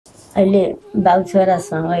अहिले बाउ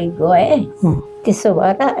छोरासँगै गए त्यसो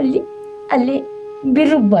भएर अलि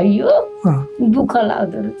बिरुप भइयो दुःख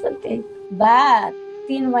लाग्दो रहेछ त्यही बा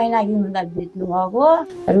 3 महिना कि हुँदा बित्नु भएको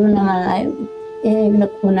रुन मलाई एक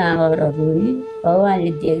कुनाबाट रुई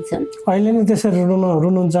भगवान्ले देख्छन् अहिले नि त्यसरी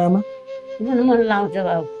रुनुहुन्छ आमा रुन मन लाउँछ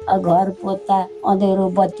बाबु घर पोता अँधेरो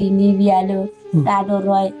बत्ती निभिहाल्यो टाढो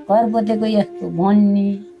रहे घर पोतेको यस्तो भन्ने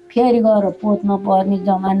फेरि गएर पोत्न पर्ने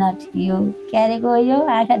जमाना थियो क्यारे गयो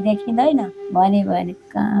आँखा देखिँदैन भने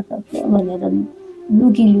कहाँ भनेर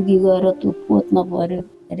लुकी गएर तँ पोत्न पर्यो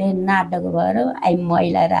अरे नाटक भएर आई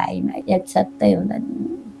मैला र आइमा एकसाथै हुँदा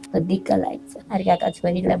दिक्क लाग्छ अर्काका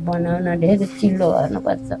छोरीलाई बनाउन धेरै चिल्लो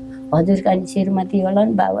गर्नुपर्छ हजुरका नि श्रीमती होला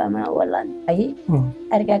नि बाबुआमा होला नि है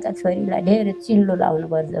अर्काका छोरीलाई धेरै चिल्लो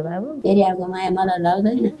लाउनुपर्छ बाबु एरियाको माया मलाई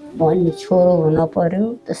लाग्दैन भन्ने छोरो हुन पर्यो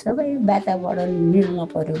त सबै वातावरण मिल्न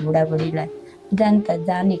पर्यो बुढाबुढीलाई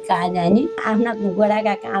जाने कहाँ जाने आफ्ना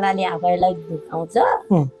गोडाका काँडाले आफैलाई दुखाउँछ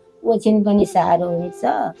ओछिन पनि साह्रो हुन्छ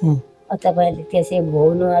तपाईँले त्यसै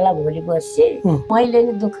भोग्नु होला भोलि पर्सि मैले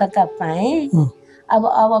नि दुःख त पाएँ अब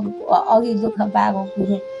अघि दुःख पाएको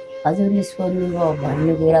कुरो हजुरले सोध्नुभयो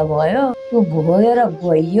भन्ने कुरा भयो त्यो भोगेर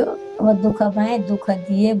गइयो अब दुःख पाएँ दुःख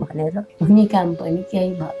दिए भनेर हुने काम पनि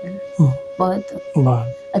केही भएन भयो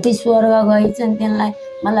त ती स्वर्ग गइछन् त्यसलाई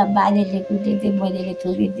मलाई बाजेले कुटिदिए बजेले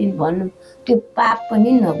थुकिदिन् भन्नु त्यो पाप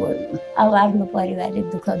पनि नगर्नु अब आफ्नो परिवारले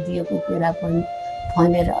दुःख दिएको कुरा पनि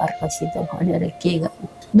भनेर अर्कोसित भनेर के गर्नु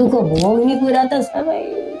दुःख भोग्ने कुरा त सबै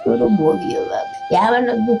कुरो भोगियो बाबु यहाँबाट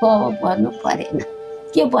दुःख अब पर्नु परेन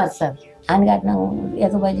के पर्छ धान काट्न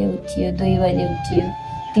 1 बजे उठ्यो 2 बजे उठ्यो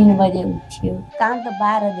 3 बजे उठ्यो काम त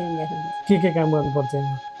 12 दिन के काम गर्नुपर्छ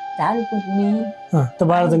धान कुट्ने त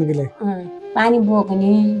 12 दिनको लागि पानी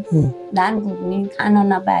बोक्ने धान कुट्ने खाना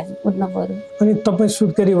नपाए कुट्न पर्यो अनि तपाईँ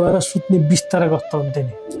सुत्केरी भएर सुत्ने बिस्तारा कस्तो हुन्थ्यो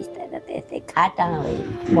नि बिस्तारा त्यस्तै खाटा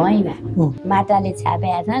भुइँमा माटाले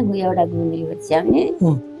छापेको छ एउटा गुन्द्री ओछ्याउने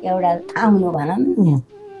एउटा थाउनु भनौँ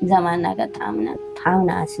जमानाका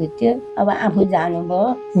थाउना सुत्यो अब आफू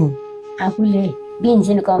जानुभयो आफूले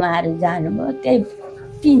पेन्सन कमाएर जानुभयो त्यही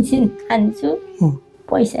पेन्सन खान्छु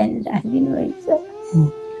पैसा नि राखिदिनु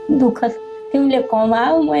भएछ दुःख तिमीले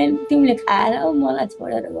कमाऊ तिमीले खाएर मलाई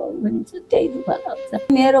छोडेर गऊ भन्छु त्यही दुःख लाग्छ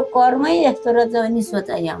मेरो कर्मै यस्तो रहेछ भने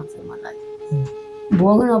सोचाइ आउँछ मलाई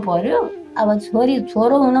भोग्नु पर्यो अब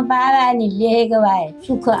छोरो हुन पाए नि लेखेको भए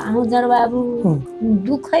सुख आउँछ र बाबु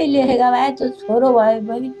दुःखै लेखेको भए त्यो छोरो भए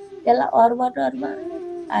पनि त्यसलाई अर्बाट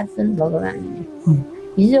आर्छन् भगवान्ले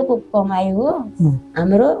हिजोको कमाइ हो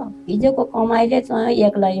हाम्रो हिजोको कमाइले चाहिँ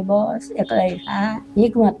एक्लै बस एक्लै खा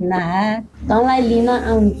हिक्मत नहार तँलाई लिन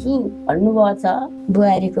आउँछु भन्नुभएको छ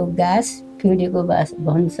बुहारीको गाँस पिँढीको बास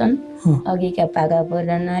भन्छन् अघिका पाका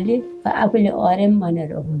पुरानाले आफूले अरेम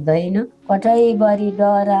भनेर हुँदैन कतैभरि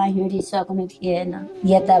डरा हिँडिसक्नु थिएन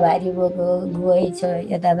यताभरि बोको गएछ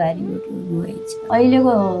यताभरि बोको गएछ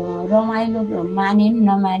अहिलेको रमाइलो माने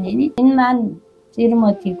नमाने नि इन्मान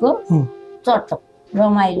श्रीमतीको चटक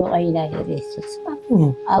रमाइलो ऐना हेरे जस्तो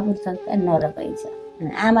छ अब संस्कार नरकै छ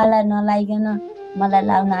आमालाई नलाइकन मलाई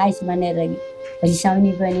लाउन आइस भनेर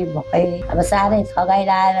रिसाउने पनि भए अब साह्रै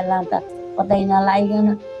ठगाइरहेर लाउँ त कतै नलाइकन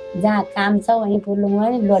जहाँ काम छ वहीँ पुर्लुङमा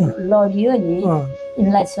लडियो नि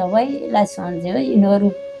यिनलाई सबैलाई सम्झ्यो यिनीहरू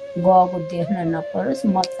गएको देख्न नपरोस्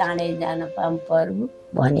म चाँडै जान पर्यो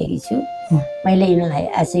भनेकी छु मैले यिनलाई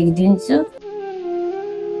आशिक दिन्छु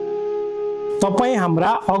तपाईँ हाम्रा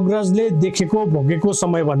अग्रजले देखेको भोगेको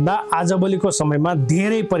समयभन्दा आजभोलिको समयमा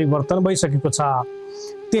धेरै परिवर्तन भइसकेको छ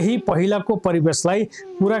त्यही पहिलाको परिवेशलाई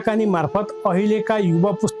कुराकानी मार्फत अहिलेका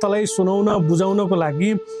युवा पुस्तालाई सुनाउन बुझाउनको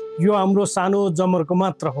लागि यो हाम्रो सानो जमर्को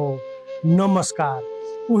मात्र हो नमस्कार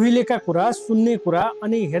उहिलेका कुरा सुन्ने कुरा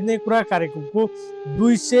अनि हेर्ने कुरा कार्यक्रमको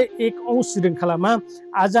 201औं श्रृङ्खलामा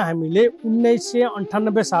आज हामीले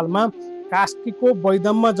 1998 सालमा कास्कीको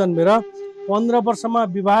बैदममा जन्मेर 15 वर्षमा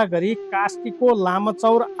विवाह गरी कास्कीको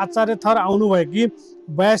लामाचौर आचार्य थर आउनुभएकी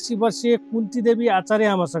 82 वर्षीय कुन्ती देवी आचार्य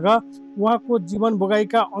आमासँग उहाँको जीवन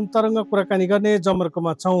भोगाइका अन्तरङ्ग कुराकानी गर्ने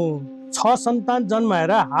जमर्कोमा छौँ 6 सन्तान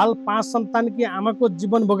जन्माएर हाल 5 सन्तानकी आमाको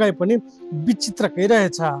जीवन भोगाइ पनि विचित्रकै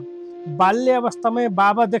रहेछ बाल्य अवस्थामै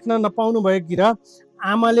बाबा देख्न नपाउनु भएकी र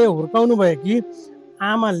आमाले हुर्काउनु भएकी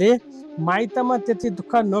आमाले माइतमा त्यति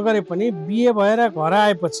दुःख नगरे पनि बिहे भएर घर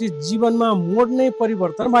आएपछि जीवनमा मोड नै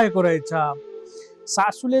परिवर्तन भएको रहेछ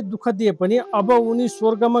सासूले दुःख दिए पनि अब उनी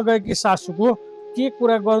स्वर्गमा गएकी सासूको के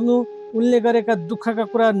कुरा गर्नु उनले गरेका दुःखका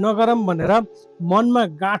कुरा नगरौँ भनेर मनमा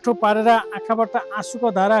गाँठो पारेर आँखाबाट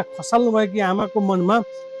आँसुको धारा खसाल्नु भएकी आमाको मनमा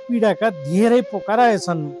पीडाका धेरै पोका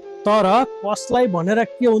रहेछन् तर कसलाई भनेर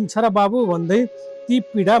के हुन्छ र बाबु भन्दै ती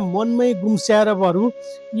पीडा मनमै गुम्स्याएर बरु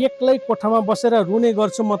एक्लै कोठामा बसेर रुने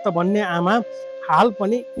गर्छु म त भन्ने आमा हाल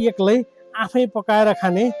पनि एक्लै आफै पकाएर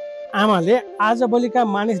खाने आमाले आजभोलिका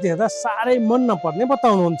मानिस देख्दा साह्रै मन नपर्ने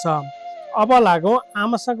बताउनुहुन्छ। अब लागौँ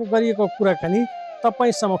आमासँग गरिएको कुराकानी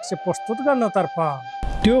तपाईँ समक्ष प्रस्तुत गर्नतर्फ।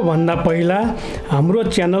 त्योभन्दा पहिला हाम्रो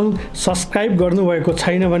च्यानल सब्सक्राइब गर्नुभएको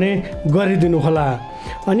छैन भने गरिदिनुहोला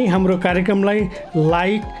अनि हाम्रो कार्यक्रमलाई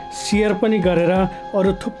लाइक सेयर पनि गरेर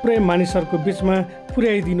अरू थुप्रै मानिसहरूको बिचमा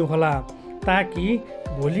पुर्याइदिनुहोला ताकि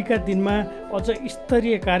भोलिका दिनमा अझ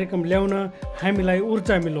स्तरीय कार्यक्रम ल्याउन हामीलाई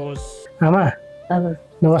ऊर्जा मिलोस्। आमा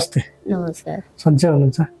नमस्ते। नमस्कार। सन्चै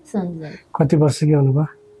हुनुहुन्छ? सन्चै। कति वर्ष के हुनुभयो?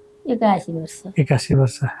 81 वर्ष। 81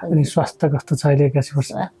 वर्ष। अनि स्वास्थ्य कस्तो छ अहिले 81 वर्ष?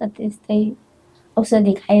 स्वास्थ्य त्यस्तै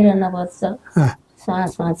औषधि खाइरहन पर्छ।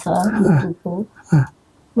 श्वासमा छ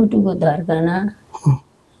मुटुको धड्कना,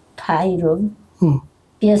 थाइरोइड,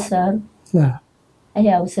 प्रेसर,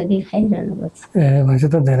 अहिले औषधि खाइरहनु पर्छ। भनेपछि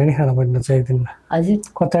त धेरै नै खानु पर्ने छ एक दिनमा। हजुर।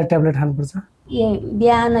 कता ट्याब्लेट खानुपर्छ?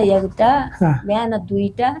 बिहान एउटा, बिहान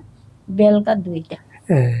 2टा, बेलुका 2टा।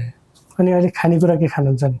 अनि अहिले खानेकुरा के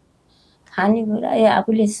खानुहुन्छ नि? खानेकुरा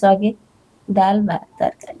आफूले सके दाल भात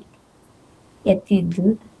तरकारी यति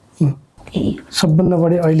दुध त्यही। सबभन्दा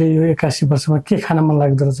बढी अहिले यो 81 वर्षमा के खान मन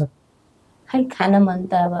लाग्दो रहेछ? खै खान मन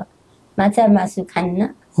त अब माछा मासु खान्न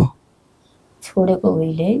छोडेको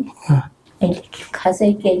उहिले अहिले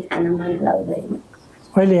खासै केही खान मन लाग्दैन।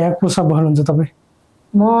 अहिले यहाँ कोसँग बस्नुहुन्छ तपाईँ?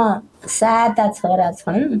 म 7 छोरा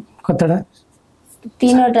छन्। कतिवटा?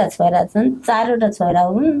 3वटा छोरा छन्, 4वटा छोरा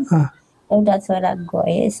हुन्। एउटा छोरा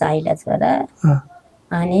गए, साइला छोरा,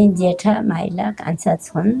 अनि जेठा माइला कान्छा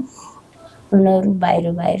छन्, उनीहरू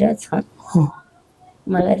बाहिर बाहिर छन्।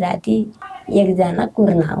 मलाई राति 1जना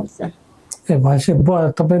कुर्न आउँछन्। भनेपछि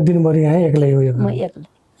तपाईँ दिनभरि यहाँ एक्लै हो? म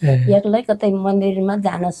एक्लै कतै मन्दिरमा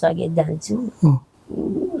जान सके जान्छु,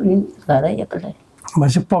 घर एक्लै।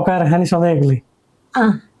 भनेपछि पकाएर खाने सधैँ एक्लै?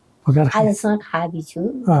 आजसँग खाएकी छु।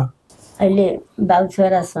 अहिले बाउ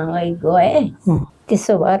छोरासँगै गएँ,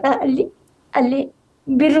 त्यसो भएर अलि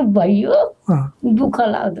बिरुप भइयो, दुःख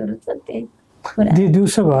लाग्दो रहेछ त्यही कुरा।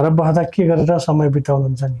 दिउँसो घर बस्दा के गरेर समय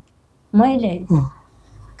बिताउनुहुन्छ नि? मैले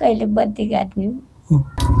कहिले बत्ती काट्ने,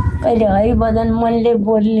 कहिले हरिभजन मनले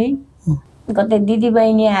बोल्ने, कतै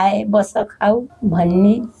दिदीबहिनी आए बस खाऊ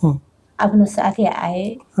भन्ने, आफ्नो साथी आए,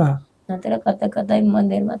 नत्र कतै कतै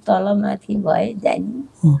मन्दिरमा तल माथि भए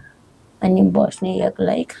जाने, अनि बस्ने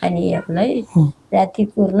एक्लै, खाने एक्लै। राति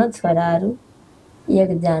कुर्न छोराहरू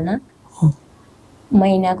 1जना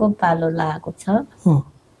महिनाको पालो लागेको छ,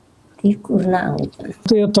 ती कुर्न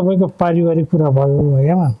आउँछन्। यो तपाईँको पारिवारिक कुरा भयो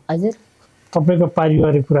होइन? हजुर। तपाईँको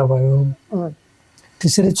पारिवारिक कुरा भयो।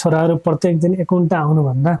 त्यसरी छोराहरू प्रत्येक दिन एकाउन्ट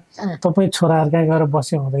आउनुभन्दा तपाईँ छोराहरू कहाँ गएर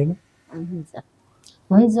बसे हुँदैन?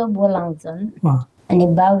 हुन्छ बोलाउँछन्। अनि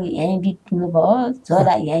बाउ यहीँ बित्नु भयो,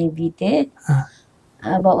 छोरा यहीँ बिते।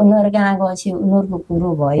 अब उनीहरू कहाँ गएपछि उनीहरूको कुरो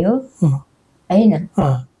भयो होइन,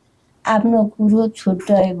 आफ्नो कुरो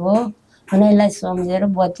छुट्टै भयो। उनीहरूलाई सम्झेर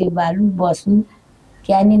बत्ती बालु बस्नु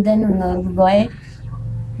क्यानिँदैन, उनीहरू गए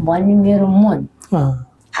भन्ने मेरो मन।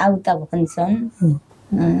 आउ त भन्छन्।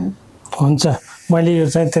 हुन्छ, मैले यो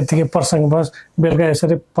चाहिँ त्यतिकै प्रसङ्गवश बेलुका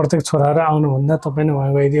यसरी प्रत्येक छोराहरू आउनुभन्दा तपाईँ नै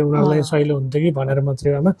उहाँ गइदियो, उनीहरूलाई सहिलो हुन्थ्यो कि भनेर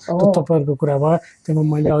मात्रै आमा तपाईँहरूको कुरा भयो। त्यसमा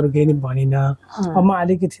मैले अरू केही नि भनिनँ। अब म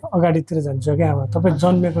अलिकति अगाडितिर जान्छु क्या आमा। तपाईँ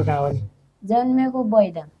जन्मेको कहाँ हो नि? जन्मेको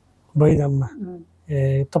बैदाम। बैदाममा?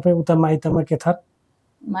 तपाईँ उता माइतमा के थर?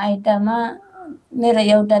 माइतमा मेरो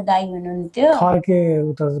एउटा दाइ हुनुहुन्थ्यो। थर के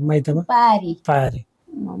उता माइतमा? पारी। पारी।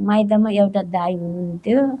 माइतमा एउटा दाइ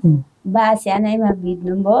हुनुहुन्थ्यो, बा सानैमा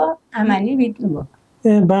बित्नुभयो, आमा नि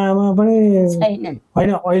बित्नुभयो। बा आमा पनि छैनन्?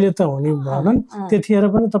 होइन, अहिले त हुने भएनन्। त्यतिखेर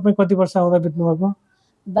पनि तपाईँ कति वर्ष आउँदा बित्नु भएको?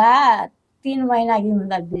 बा 3 महिनाकी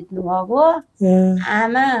हुँदा बित्नु भएको।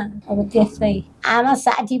 आमा अब त्यस्तै, आमा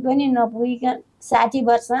 60 पनि नपुगिकन 60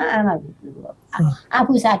 वर्ष आमा बित्नुभयो,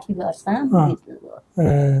 आफू 60 वर्ष बित्नुभयो।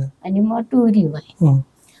 अनि म टुरी भएँ।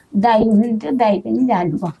 दाइ हुनुहुन्थ्यो, दाइ पनि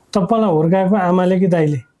जानुभयो। तपाईँलाई हुर्काएको आमाले कि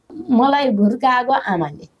दाइले? मलाई हुर्काएको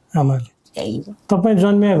आमाले। आमाले। त्यही हो। तपाईँ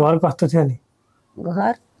जन्मिएको घर कस्तो थियो नि?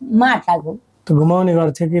 घर माटाको। त घुमाउने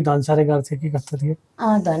गर्थ्यो कि धनसारे गर्थ्यो कि कस्तो थियो?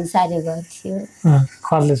 धनसारे गर्थ्यो।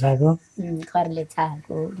 खरले छाएको? खरले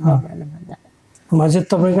छाएको। भनेपछि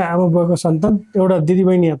तपाईँको आमा बुवाको सन्तान एउटा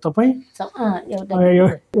दिदीबहिनी हो तपाईँ?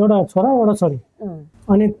 एउटा छोरा एउटा छोरी।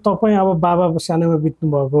 अनि तपाईँ अब बाबा सानोमा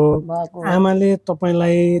बित्नु भएको, आमाले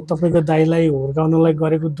तपाईँलाई तपाईँको दाइलाई हुर्काउनलाई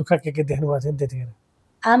गरेको दुःख के देख्नु भएको थियो त्यतिखेर?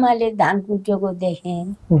 आमाले धान कुटेको देखेँ,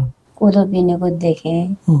 कोदो पिनेको देखेँ,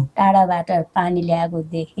 टाढाबाट पानी ल्याएको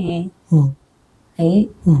देखेँ है।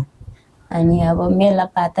 अनि अब मेला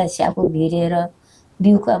पाता स्यापु भिरेर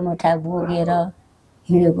बिउका मुठा बोकेर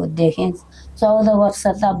हिँडेको देखेँ। 14 वर्ष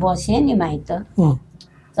त बसेँ नि माइत।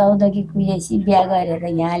 14 कि कुलेसी बिहा गरेर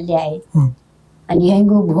यहाँ ल्याए। अनि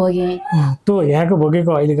यहीँको भोगेँ। त्यो यहाँको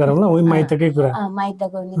भोगेको अहिले गरौँ न, उही माइतकै कुरा।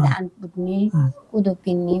 माइतको नि धान पुट्ने, कुदो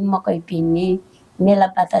पिन्ने, मकै पिन्ने,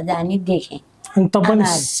 मेलापाता जाने देखेँ। अनि तपाईँले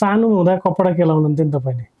सानो हुँदा कपडा के लाउनुहुन्थ्यो नि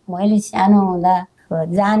तपाईँले? मैले सानो हुँदा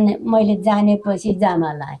मैले जानेपछि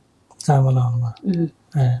जामा लाएँ। जामा लाउनुभयो?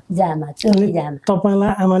 जामा, चोली जामा।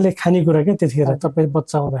 तपाईँलाई आमाले खानेकुरा के त्यतिखेर तपाईँ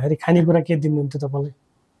बच्चा हुँदाखेरि खानेकुरा के दिनुहुन्थ्यो तपाईँलाई?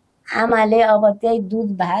 आमाले अब त्यही दुध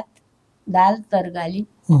भात दाल तरकारी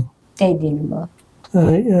त्यही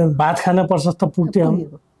दिनुभयो। भात खान प्रशस्त पुग्थ्यो?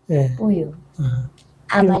 पुग्यो।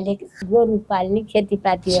 आमाले गोरु पाल्ने,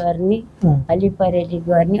 खेतीपाती गर्ने, अलि परेली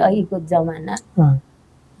गर्ने, अहिलेको जमाना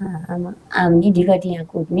हामी ढिकटिया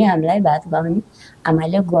कुट्ने, हामीलाई भात खुवाउने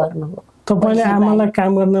आमाले गर्नुभयो। तपाईँले आमालाई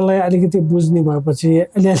काम गर्नलाई अलिकति बुझ्ने भएपछि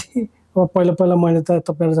अलिअलि अब पहिला मैले त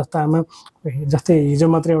तपाईँहरू जस्तो आमा जस्तै हिजो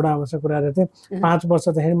मात्रै एउटा आमासँग कुरा गरेको थिएँ, 5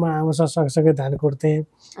 वर्षदेखि म आमासँग सँगसँगै धान कुट्थेँ,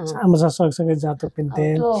 आमासँग सँगसँगै जातो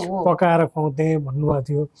पिन्थेँ, पकाएर खुवाउँथेँ भन्नुभएको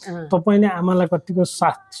थियो। तपाईँले आमालाई कतिको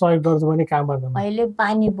साथ सहयोग गर्नु भने काम गर्नु? मैले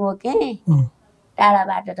पानी बोकेँ टाढा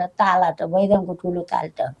बाटो त ताला त बैदमको ठुलो ताल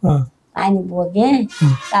त पानी बोकेँ,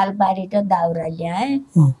 ताल पारी त दाउरा ल्याएँ।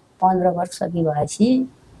 15 वर्ष कि भएपछि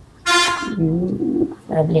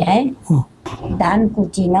ल्याएँ। धान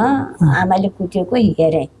कुटिन, आमाले कुटेको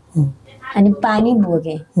हेरेँ। अनि पानी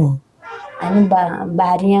बोकेँ, अनि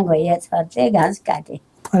बारीमा गइया छर्थे घाँस काटेँ।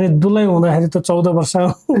 अनि दुलै हुँदाखेरि त 14 वर्ष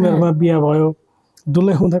उमेरमा बिहा भयो,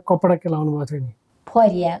 दुलै हुँदा कपडा के लाउनु भएको थियो नि?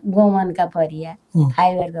 फरिया, गोमनका फरिया,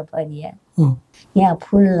 फाइबरका फरिया, यहाँ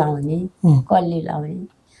फुल लाउने, कल्ली लाउने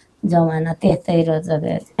जमाना त्यस्तै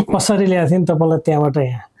रहेछ। कसरी ल्याएको थियो नि तपाईँलाई त्यहाँबाट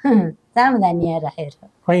यहाँ? सामधानी यहाँ राखेर।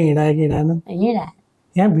 खै हिँडायो कि हिँडाएन? हिँडायो।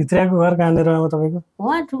 यहाँ भित्रको घर कहाँनिरमा तपाईँको?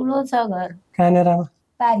 वहाँ ठुलो छ घर। कहाँनिरमा?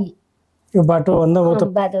 पारी। यो बाटो भन्दा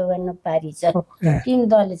बाटो भन्नु पारी छ, 3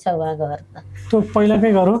 तले छ वहाँ घर त। त्यो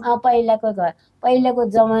पहिलाकै घर हो? पहिलाको घर, पहिलाको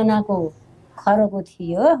जमानाको खरको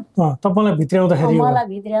थियो। तपाईँलाई भित्र्याउँदाखेरि? मलाई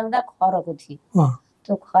भित्र्याउँदा खरको थियो।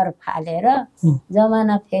 त्यो खर फालेर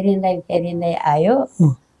जमाना फेरिँदै आयो,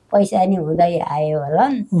 पैसा नि हुँदै आयो होला,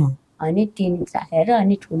 अनि टिन चाहेर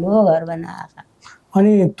अनि ठुलो घर बनाएको।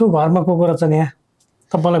 अनि त्यो घरमा को को रहेछन् यहाँ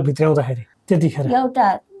तपाईँलाई भित्र्याउँदाखेरि त्यतिखेर? एउटा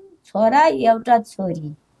छोरा एउटा छोरी,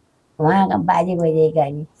 उहाँका बाजे बहिनीका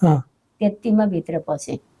नि, त्यतिमा भित्र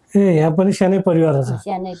पसेँ। यहाँ पनि सानै परिवार छ?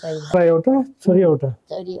 सानै परिवार। एउटा छोरी एउटा?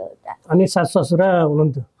 छोरी एउटा। अनि सासु ससुरा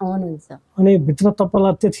हुनुहुन्थ्यो? हुनुहुन्छ। अनि भित्र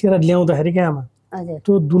तपाईँलाई त्यतिखेर ल्याउँदाखेरि क्या आमा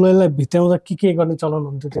त्यो दुलैलाई भित्र्याउँदा के गर्ने चलन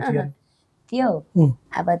हुन्थ्यो त्यतिखेर? त्यो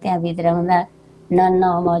अब त्यहाँ भित्र्याउँदा नन्न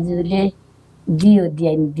मजुरले दियो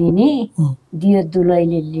दिने, दियो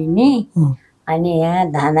दुलैले लिने, अनि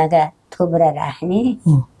यहाँ धानाका थुप्रा राख्ने,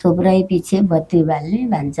 थुप्रै पछि बत्ती बाल्ने,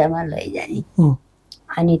 भान्सामा लैजाने,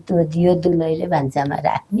 अनि त्यो दियो दुलैले भान्सामा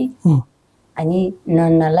राख्ने, अनि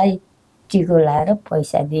नन्नलाई टिको लाएर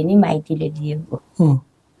पैसा दिने, माइतीले दिएको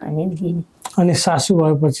अनि दिने। अनि सासू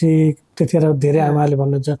भएपछि त्यतिखेर धेरै आमाले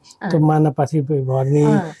भन्नुहुन्छ त्यो मानापाथी भर्ने,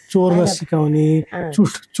 चोर्न सिकाउने,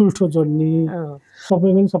 चुल्ठो जोड्ने, सबै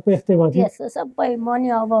यस्तै भयो? सबै म नि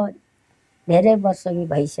अब धेरै वर्ष कि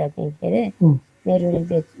भइसकेँ के अरे, मेरो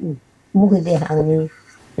मुख देखाउने,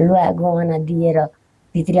 लुगा गहना दिएर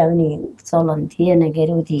भित्र्याउने चलन थिएन के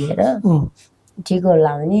अरे उतिखेर। टिको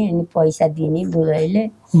लाउने अनि पैसा दिने दुलैले,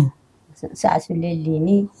 सासूले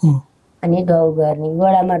लिने, अनि ढौ गर्ने,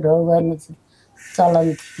 गोडामा ढौ गर्ने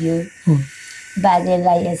चलन थियो।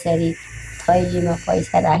 बाजेलाई यसरी थैलीमा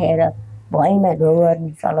पैसा राखेर भैँमा ढौ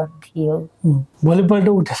गर्ने चलन थियो। भोलिपल्ट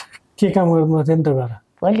उठेर के काम गर्नु थियो नि त घर?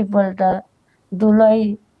 भोलिपल्ट दुलै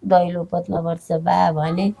दैलो पोत्नुपर्छ बा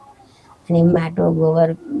भने, अनि माटो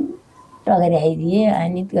गोबर टग्राइदिए,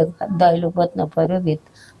 अनि त्यो दैलो पोत्नु पर्यो,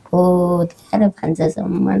 पोतेर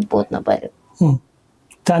भान्सासम्म पोत्नु पर्यो।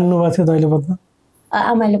 जान्नुभएको थियो दैलो पोत्न?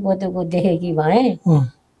 आमाले पोतेको देखेकी भएँ,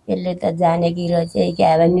 यसले त जानेकी रहेछ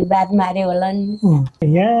क्या भन्ने बात मार्यो होला नि।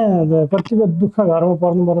 यहाँ कतिको दुःख घरमा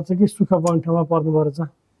पर्नु पर्छ कि सुख पाउने ठाउँमा पर्नु पर्छ?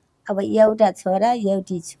 अब एउटा छोरा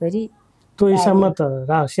एउटी छोरी, त्यो हिसाबमा त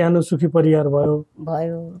सानो सुखी परिवार भयो।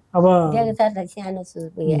 अब देख्दा त सानो सुखी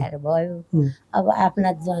परिवार भयो। अब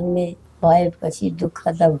आफ्ना जन्मे भएपछि दुःख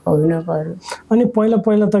त भोग्नु पर्यो। अनि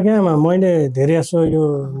पहिला त क्या मैले धेरै जसो यो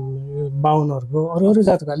बाहुनहरूको अरू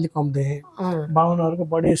जातको अलिक कम देखेँ, बाहुनहरूको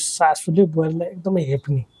बढी सासूले बुहारीलाई एकदमै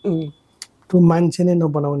हेप्ने, त्यो मान्छे नै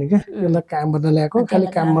नबनाउने क्या, यसलाई काम गर्न ल्याएको, खालि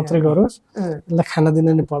काम मात्रै गरोस्, यसलाई खाना दिन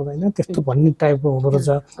नि पर्दैन, त्यस्तो भन्ने टाइपको हुँदो रहेछ।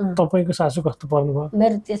 तपाईँको सासू कस्तो पर्नुभयो?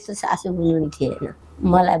 मेरो त्यस्तो सासू हुनुहुन्थेन,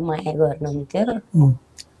 मलाई माया गर्नुहुन्थ्यो।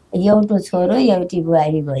 एउटो छोरो एउटी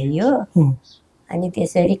बुहारी भइयो, अनि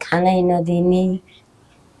त्यसरी खानै नदिने,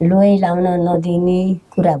 लोही लाउन नदिने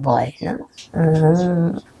कुरा भएन।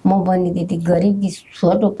 म पनि त्यति गरिबकी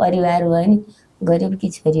छोटो परिवार भयो नि, गरिबकी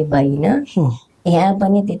छोरी भइन, यहाँ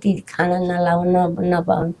पनि त्यति खाना नलाउन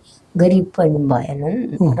नपाउने गरिब पनि भएनन्,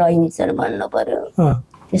 रहन्छन् भन्नु पर्यो।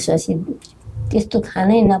 त्यसपछि त्यस्तो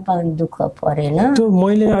खानै नपाउने दुःख परेन। त्यो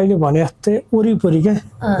मैले अहिले भने जस्तै वरिपरि क्या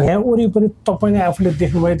यहाँ वरिपरि तपाईँले आफूले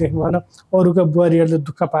देख्नुभयो देख्नु भएन अरूका बुहारीहरूले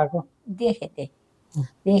दुःख पाएको?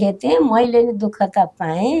 देखेको थिएँ मैले नि दुःख त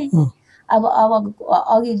पाएँ। अब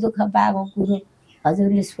अघि दुःख पाएको कुरो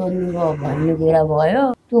हजुरले सोध्नुभयो भन्ने कुरा भयो,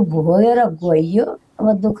 त्यो भोगेर गइयो। अब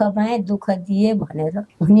दुःख पाएँ दुःख दिए भनेर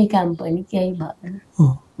हुने काम पनि केही भएन,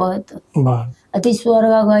 भयो त। ती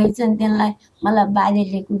स्वर्ग गइछन्, त्यसलाई मलाई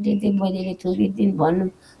बाजेले कुटेथे बजेले थुकिदिन् भन्नु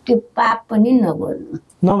त्यो पाप पनि नगर्नु,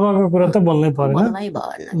 नभएको कुरा त बोल्नै भएन।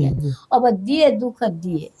 अब दिए दुःख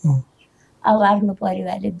दिए, अब आफ्नो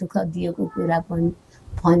परिवारले दुःख दिएको कुरा पनि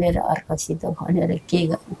भनेर अर्कोसित भनेर के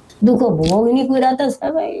गर्नु? दुःख भोग्ने कुरा त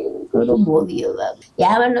सबै कुरो भोगियो।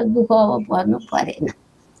 यहाँबाट दुःख अब पर्नु परेन,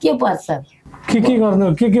 के पर्छ? के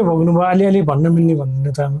गर्नु, के भोग्नु भयो अलिअलि भन्न मिल्ने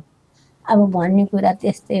भन्नु त? अब भन्ने कुरा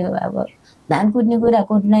त्यस्तै हो। अब धान कुट्ने कुरा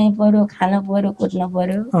कुट्नै पर्यो, खान पर्यो, कुट्न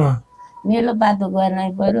पर्यो, मेलो पातो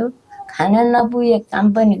गर्नै पर्यो, खाना नपुगे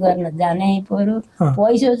काम पनि गर्न जानै पर्यो।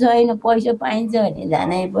 पैसा छैन, पैसा पाइन्छ भने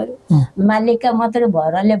जानै पर्यो। मालिकका मात्रै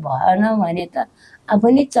भरले भएन भने त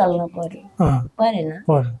आफै चल्नु पर्यो, परेन?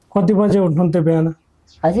 कति बजे उठ्नुहुन्थ्यो बिहान?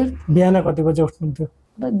 हजुर बिहान कति बजे उठ्नुहुन्थ्यो?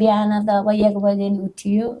 बिहान त अब 1 बजे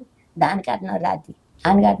उठियो, धान काट्न राति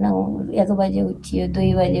धान काट्न 1 बजे उठियो,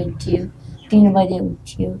 2 बजे उठियो, 3 बजे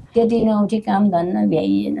उठियो। त्यति नउठी काम धन्न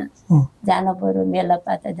भ्याइएन, जानु पर्यो,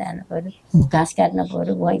 मेलापाता जानु पर्यो, घाँस काट्न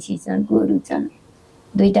पर्यो। भैँसी छन्, गोरु छन्,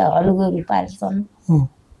 2टा हल गोरु पाल्छन्,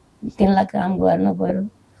 तिनलाई काम गर्नु पर्यो।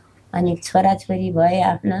 अनि छोराछोरी भए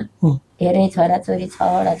आफ्ना, धेरै छोराछोरी,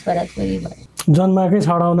 6वटा छोराछोरी भए। जन्माकै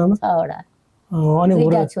 6वटा? 6वटा।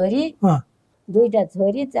 2टा छोरी, 2टा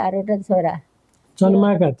छोरी, 4वटा छोरा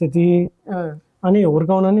जन्माका त्यति। अनि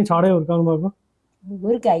हुर्काउन नि 6वटै हुर्काउनु भएको?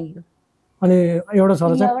 हुर्काइयो। अनि एउटा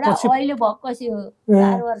छोरा चाहिँ अहिले भक्कसी हो,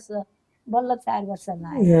 4 वर्ष, बल्ल 4 वर्ष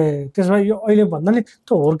लाग्यो। त्यसो भए यो अहिले भन्दा नि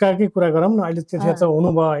त्यो हुर्काएकै कुरा गरौँ न। अहिले त्यतिखेर त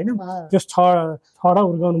हुनुभयो होइन, त्यो 6वटा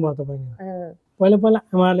हुर्काउनु भयो तपाईँले। पहिला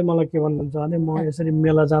आमाले मलाई के भन्नुहुन्छ भने म यसरी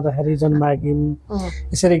मेला जाँदाखेरि जन्माएकी,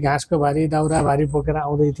 यसरी घाँसको भारी दाउरा भारी बोकेर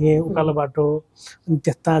आउँदै थिएँ उकालो बाटो, अनि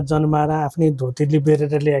त्यस्ता जन्माएर आफ्नै धोतीले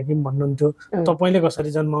बेरेर ल्याएकी भन्नुहुन्थ्यो। तपाईँले कसरी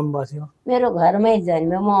जन्माउनु भएको थियो? मेरो घरमै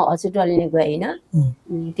जन्म्यो, म हस्पिटल नि गइनँ,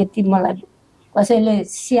 त्यति मलाई कसैले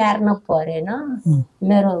स्याहार्न परेन।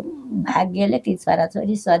 मेरो भाग्यले ती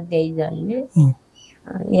छोराछोरी सधैँ जन्मे।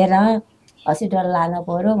 हेर हस्पिटल लानु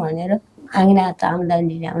पर्यो भनेर आङ्ना त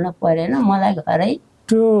आम्दानी ल्याउन परेन, मलाई घरै।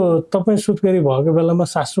 त्यो तपाईँ सुत्केरी भएको बेलामा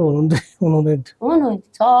सासू हुनुहुन्थ्यो?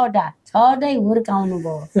 6वटै हुर्काउनु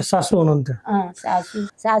भयो। सासू हुनुहुन्थ्यो?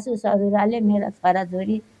 सासू ससुराले मेरा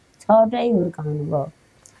छोराछोरी 6वटै हुर्काउनु भयो,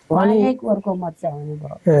 उहाँले कोरको मच्चा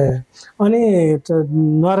हुनुभयो। अनि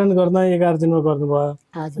न्वारान गर्न 11 दिनमा गर्नुभयो।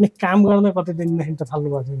 अनि काम गर्न कति दिनदेखि त थाल्नु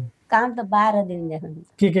भएको थियो? काम त 12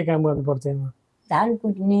 दिनदेखि। के काम गर्नु पर्थ्यो? धान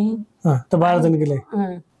कुट्ने त 12 दिनको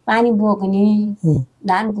लागि, पानी बोक्ने,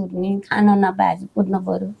 धान कुट्ने, खान नपाए कुट्न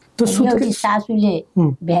पर्यो। एउटी सासूले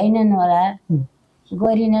भ्याइनन् होला,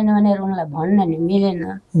 गरिनन् भनेर उनलाई भन्न नि मिलेन।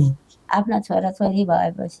 आफ्ना छोराछोरी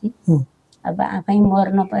भएपछि अब आफै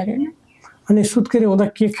मर्न परेन। अनि सुत्केरी हुँदा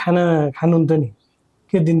के खानुहुन्थ्यो नि?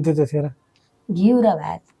 के दिन्थ्यो त्यतिखेर? घिउ र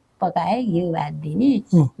भात पकाए, घिउ भात दिने,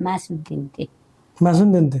 मासु दिन्थे। मासु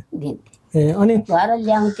दिन्थे? अनि घर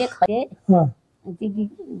ल्याउँथे खरे। त्यति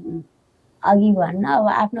अघि भन्न अब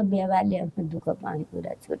आफ्नो व्यवहारले आफ्नो दुःख पाउने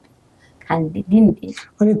कुरा छुट्यो, खान्थे दिन्थे।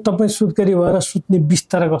 अनि तपाईँ सुत्केरी भएर सुत्ने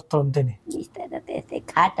बिस्तारा कस्तो हुन्थ्यो नि? बिस्तारा त्यस्तै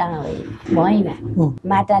खाटामा भुइँमा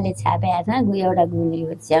माटाले छापेको छ, एउटा गुन्द्री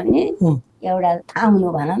ओछ्याउने, एउटा थाम्नु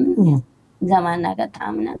भनौँ, जमानाका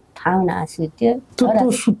थाउना सुत्यो। त्यो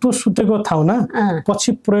सुतेको थाउना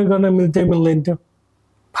पछि प्रयोग गर्न मिल्थ्यो मिल्दैन थियो?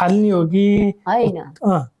 फाल्ने हो कि होइन?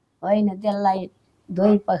 होइन, त्यसलाई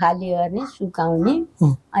धोइ पखाली गर्ने, सुकाउने,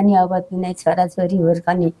 अनि अब कुनै छोराछोरी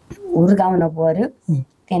हुर्काउन पर्यो,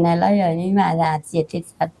 तिनीहरूलाई अनि माझा चेटे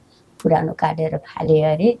पुरानो काटेर फाले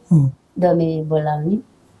अरे दमिनी बोलाउने,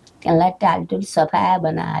 त्यसलाई टालटुल सफा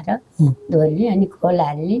बनाएर धोल्ने, अनि खोल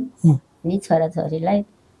हाल्ने, अनि छोराछोरीलाई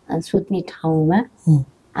सुत्ने ठाउँमा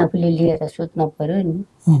आफूले लिएर सुत्न पर्यो नि,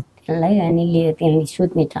 त्यसलाई अनि लिएर त्यहाँ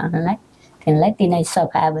सुत्ने ठाउँलाई त्यसलाई तिनै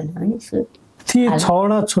सफा बनाउने, सुत्ने।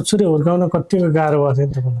 6वटा छोरी हुर्काउन कतिको गाह्रो भएको थियो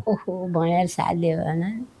तपाईँलाई? ओहो, भनेर साध्य भएन।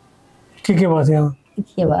 के भएको थियो?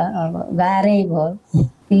 के भयो, अब गाह्रै भयो।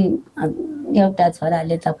 ती एउटा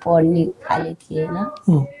छोराले त पढ्ने खाले थिएन,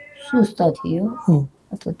 सुस्त थियो,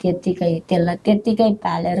 त्यसलाई त्यत्तिकै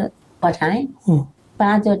पालेर पठाएँ।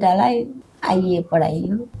 5वटालाई आइए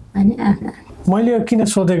पढाइयो। अनि आफ्ना मैले किन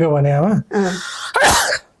सोधेको भने आमा,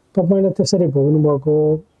 तपाईँले त्यसरी भोग्नु भएको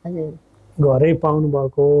हजुर घरै पाउनु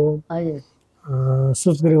भएको हजुर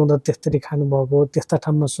सोच गरी हुँदा त्यस्तरी खानुभएको त्यस्ता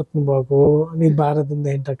ठाउँमा सुत्नु भएको अनि 12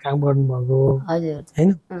 दिनदेखि त काम गर्नुभएको हजुर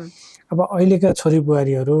होइन अब अहिलेका छोरी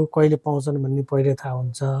बुहारीहरू कहिले पाउँछन् भन्ने पहिले थाहा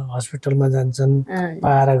हुन्छ हस्पिटलमा जान्छन्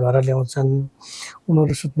पाएर घर ल्याउँछन्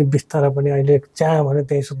उनीहरू सुत्ने बिस्तारा पनि अहिले जहाँ भने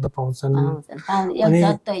त्यहीँ सुत्न पाउँछन् अनि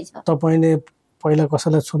तपाईँले पहिला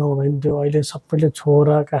कसैलाई छुन हुँदैन थियो अहिले सबैले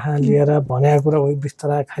छोरा कहाँ लिएर भनेको कुरा उही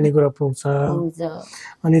बिस्तारा खानेकुरा पुग्छ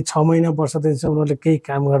अनि 6 महिना वर्षदेखि उनीहरूले केही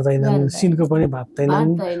काम गर्दैनन् सिनको पनि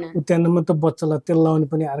भाप्दैनन् उद्यानमा त बच्चालाई तेल लाउने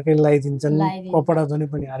पनि अर्कै लगाइदिन्छन् कपडा धुने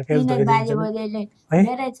पनि अर्कै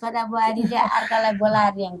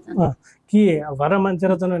के घर मान्छे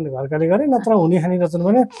रचना भने घरकाले गरे नत्र हुने खाने रचना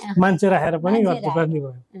भने मान्छे राखेर पनि गर्ने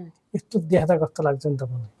भयो यस्तो देख्दा कस्तो लाग्छ नि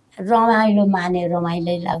तपाईँलाई रमाइलो माने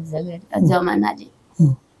रमाइलो लाग्छ जमानाले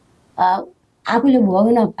आफूले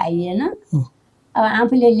भोग्न पाइएन अब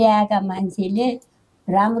आफूले ल्याएका मान्छेले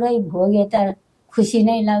राम्रै भोगे त खुसी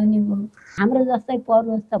नै लाग्ने भयो हाम्रो जस्तै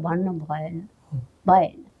परोस् त भन्नु भएन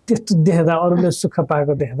त्यस्तो देख्दा अरूले सुख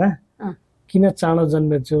पाएको देख्दा किन चाँडो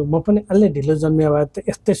जन्मेछु म पनि अलि ढिलो जन्मिया भए त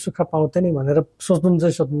यस्तै सुख पाउँथे नि भनेर सोच्नु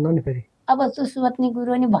चाहिँ सोध्नु नि फेरि अब त्यो सोध्ने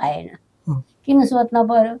कुरो नि भएन किन सोध्न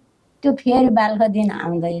पर्यो त्यो फेरि बालको दिन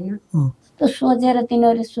आउँदैन त्यो सोचेर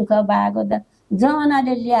तिनीहरू सुख पाएको त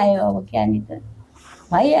जमानाले ल्यायो अब क्या नि त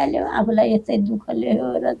भइहाल्यो आफूलाई यस्तै दुःख ल्यायो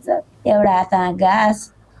रहेछ एउटा हातमा घाँस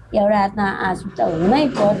एउटा हातमा आँसु त हुनै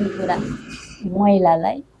पर्ने कुरा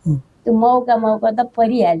महिलालाई त्यो मौका त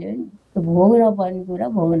परिहाल्यो नि त्यो भोग्न पर्ने कुरा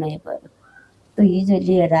भोग्नै पर्यो त्यो हिजो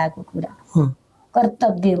लिएर आएको कुरा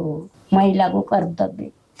कर्तव्य हो महिलाको कर्तव्य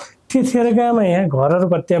त्यतिखेरकामा यहाँ घरहरू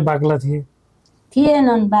कति बाक्ला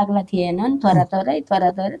थिएनन् बाक्ला थिएनन् थोरै त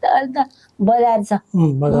अहिले त बजार छ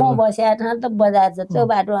म बसेको ठाउँ त बजार छ त्यो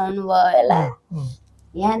बाटो आउनु भयो होला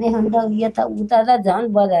यहाँदेखि त यता उता त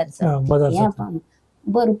झन् बजार छ यहाँ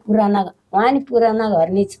बरु पुराना उहाँ नि पुराना घर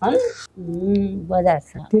नि छन् बजार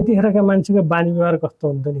छ त्यतिखेरका मान्छेको बानी व्यवहार कस्तो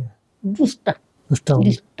हुन्थ्यो नि दुष्ट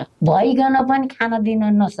भइकन पनि खान दिन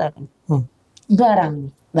नसक्ने डराउने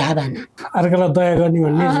भावना अर्कालाई दया गर्ने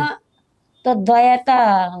भन्ने त दया त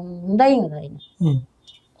हुँदैन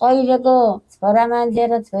अहिलेको छोरा मान्छे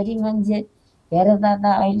र छोरी मान्छे हेर्दा त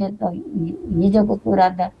अहिले त हिजोको कुरा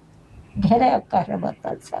त धेरै अक्कास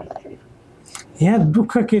बत्तल छ यहाँ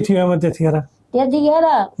दुःख के थियो त्यतिखेर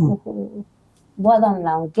बदाम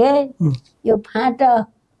लाउँथे यो फाँटा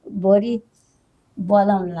भोरी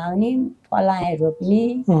बदाम लाउने फलाए रोप्ने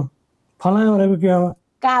फलाए भनेको के हो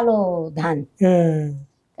कालो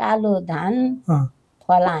धान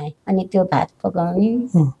फलाए अनि त्यो भात पकाउने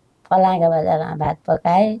फलाएका बजारमा भात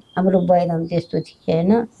पकाए हाम्रो बैदम त्यस्तो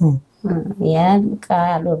थिएन यहाँ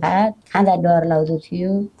कालो भात खाँदा डर लाग्दो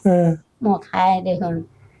थियो म खाएदेखि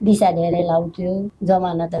दिशा धेरै लाउँथ्यो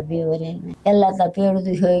जमाना त बेहोरे यसलाई त पेट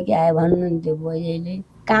दुख्यो कि आयो भन्नुहुन्थ्यो बोजूले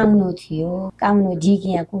काम्नु थियो काम्नु झिक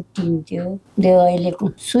यहाँ कुटिन्थ्यो त्यो अहिले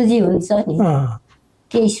सुजी हुन्छ नि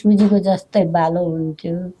त्यही सुजीको जस्तै बालो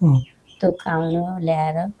हुन्थ्यो त्यो काउनु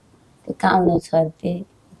ल्याएर त्यो काउनु छर्थे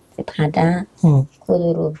त्यो फाँटा कोदो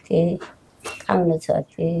रोप्थे काउनु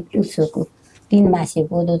छर्थे उसोको 3 मासे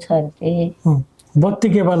कोदो छर्थे बत्ती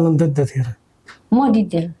के बाल्नुहुन्थ्यो त्यतिखेर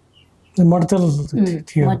मटितेल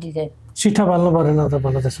सिठा बाल्नु परेन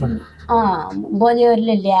तपाईँलाई त्यसमा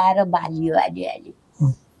बजेहरूले ल्याएर बालियो अलि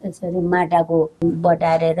त्यसरी माटाको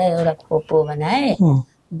बटारेर एउटा खोपो बनाए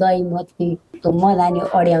दही मथी त्यो मदानी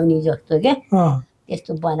अड्याउने जस्तो क्या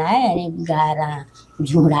त्यस्तो बनाए अनि गारा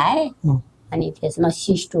झुडाए अनि त्यसमा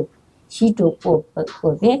सिटो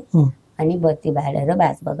खोपे अनि बत्ती बालेर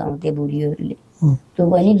भात पकाउँथे बुढीहरूले त्यो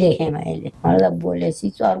पनि देखेँ मैले मलाई त बोलेपछि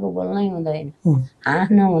चर्को बोल्नै हुँदैन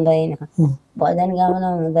हाँस्न हुँदैन भजन गाउन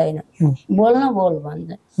हुँदैन बोल भन्छ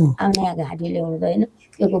आउने घाँटीले हुँदैन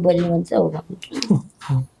के को बोल्ने भन्छ ऊ भन्छ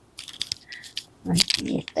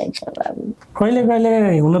यस्तै छ बाबु कहिले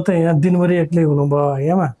हुन त यहाँ दिनभरि एक्लै हुनुभयो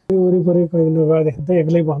यहाँमा वरिपरि कहिले नगएदेखि त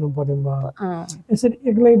एक्लै बस्नु पर्यो यसरी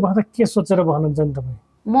एक्लै भएर के सोचेर भन्नुहुन्छ नि तपाईँ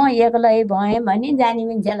म एक्लै भएँ भने जाने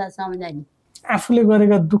मान्छेलाई सम्झने आफूले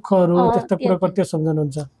गरेका दुःखहरू त्यस्ता कुरा कति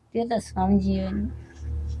सम्झनुहुन्छ त्यो त सम्झियो नि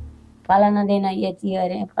फलाना दिन यति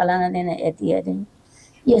अरे फलाना दिन यति अरे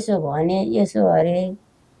यसो भने यसो अरे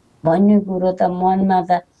भन्ने कुरो त मनमा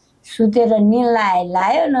त सुतेर निल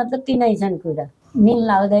लायो न त तिनै छन् कुरा निल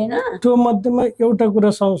लाग्दैन त्यो मध्येमा एउटा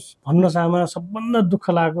कुरा भन्न चाहमा सबभन्दा दुःख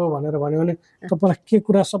लाग्यो भनेर भन्यो भने तपाईँलाई के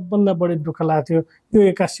कुरा सबभन्दा बढी दुःख लाग्थ्यो यो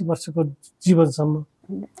 81 वर्षको जीवनसम्म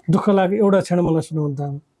दुःख लाग्यो एउटा क्षण मलाई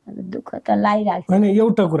सुनाउनु दुःख त लागिरहेको होइन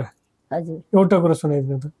एउटा कुरा हजुर एउटा कुरा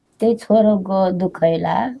सुनाइदिनु त त्यही छोरोको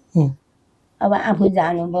दुःखैला अब आफू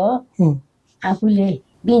जानुभयो आफूले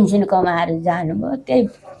पेन्सन कमाएर जानुभयो त्यही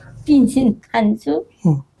पेन्सन खान्छु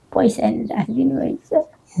पैसा नि राखिदिनु भएको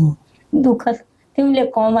छ दुःख तिमीले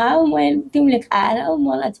कमाऊ तिमीले खाएर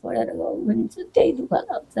मलाई छोडेर गऊ भन्छु त्यही दुःख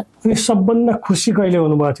लाग्छ। अनि सबभन्दा खुसी कहिले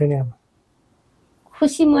हुनुभएको थियो नि आमा?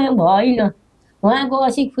 खुसी म भइनँ उहाँ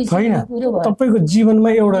गएपछि खुसी कुरो भयो। तपाईँको जीवनमा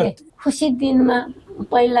एउटा खुसी दिनमा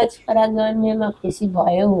पहिला छोरा जन्मेमा खुसी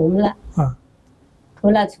भयो हुम्ला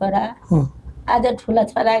ठुला छोरा आज ठुला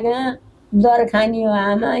छोराका दर खाने हो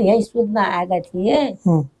आमा यहीँ सुत्न आएका थिए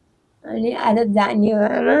अनि आज जाने हो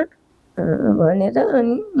आमा भनेर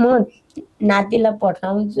अनि म नातिलाई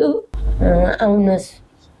पठाउँछु आउनुहोस्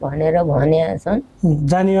भनेर भनेका छन्।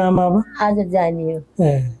 जाने हो आमा? अब आज जाने हो।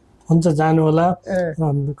 हुन्छ जानु होला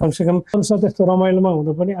कमसेकम त्यस्तो रमाइलोमा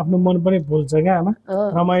हुँदा पनि आफ्नो मन पनि भुल्छ क्या आमा।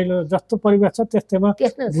 रमाइलो जस्तो परिवेश छ त्यस्तैमा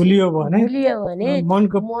भुलियो भने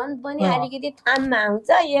मनको मन पनि अलिकति ठाममा आउँछ।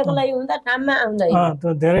 एक्लै हुँदा ठाममा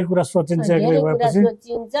आउँदैन धेरै कुरा सोचिन्छ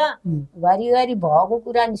सोचिन्छ घरिघरि भएको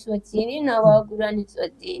कुरा नि सोचिने नभएको कुरा नि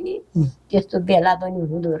सोचिने त्यस्तो बेला पनि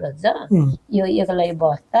हुँदो रहेछ। यो एक्लै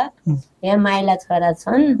बस्दा यहाँ माइला छोरा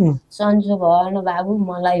छन् सन्चो भएन बाबु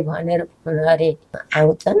मलाई भनेर फोन गरे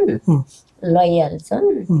आउँछन् लैहाल्छन्।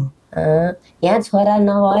 यहाँ छोरा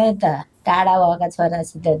नभए त टाढा भएका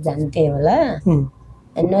छोरासित जान्थे होला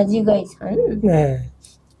नजिकै छन्।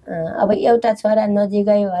 अब एउटा छोरा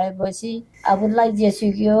नजिकै भएपछि अबलाई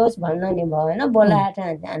जेसुकै होस् भन्न नि भएन बोलाएर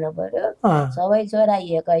जानु पर्यो। सबै छोरा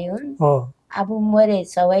एकै हुन् आफू मरे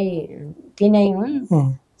सबै तिनै हुन्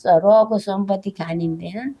रहेको सम्पत्ति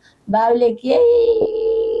खानिँदैन। बाबुले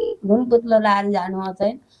केही घुनपुत्लो लाएर जानु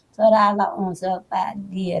छैन छोरालाई अंश पात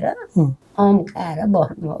दिएर अम्काएर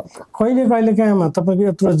बस्नुभएको। कहिले कहिले कहाँमा तपाईँको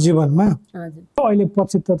यत्रो जीवनमा अहिले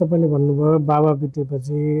पछि त तपाईँले भन्नुभयो बाबा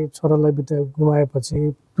बितेपछि छोरालाई गुमाएपछि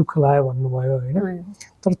दुःख लाग्यो भन्नुभयो होइन।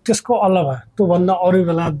 तर त्यसको अलावा त्योभन्दा अरू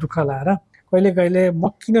बेला दुःख लाएर कहिले कहिले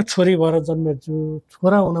म किन छोरी भएर जन्मेछु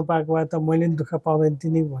छोरा हुन पाएको भए त मैले नि दुःख पाउँदैन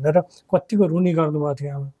तिनी भनेर कतिको रुनी गर्नुभएको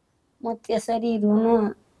थियो आमा? म त्यसरी रुनु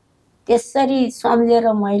त्यसरी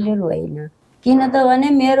सम्झेर मैले रोइन किन त भने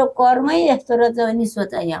मेरो कर्मै यस्तो रहेछ भने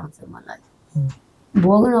सोचाइ आउँछ मलाई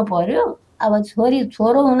भोग्न पर्यो। अब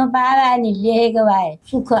छोरो हुन पाए नि लेखेको भए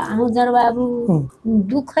सुख आउँछ र बाबु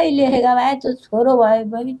दुःखै लेखेको भए त्यो छोरो भए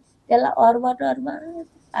पनि त्यसलाई अर्बट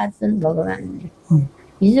पार्छन् भगवान्ले।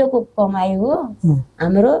 हिजोको कमाइ हो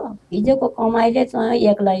हाम्रो हिजोको कमाइले तँ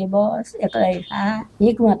एक्लै बस एक्लै खा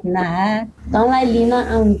हिक्मत नहार तँलाई लिन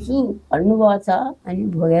आउँछु भन्नुभएको छ अनि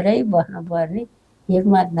भोगेरै बस्न पर्ने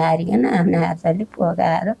हिक्मत नहारिकन आफ्नो हातले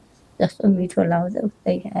पकाएर जस्तो मिठो लाउँछ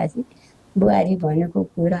उस्तै खाएपछि बुहारी भनेको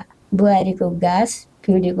कुरा बुहारीको गाँस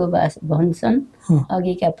पिँढीको बास भन्छन्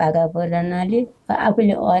अघिका पाका पुरानाले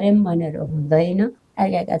आफूले अरेम भनेर हुँदैन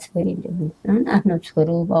अर्काका छोरीले हुन्छन् आफ्नो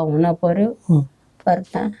छोरो हुन पर्यो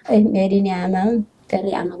पर्ता मेरी नि आमा हुन्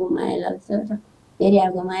त्यसले आमाको माया लाग्छ र मेरी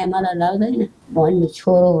आमाको माया मलाई लाग्दैन भन्ने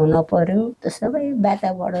छोरो हुन पर्यो त सबै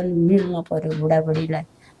वातावरण मिल्न पर्यो बुढाबुढीलाई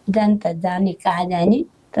जान त जाने कहाँ जाने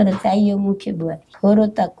तर चाहियो मुख्य बुहारी। छोरो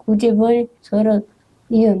त कुटे पनि छोरो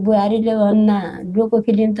यो बुहारीले भन्दा डोको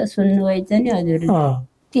फिल्म त सुन्नुभएछ नि हजुर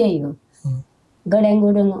त्यही हो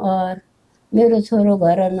गड्याङगुडुङ मेरो छोरो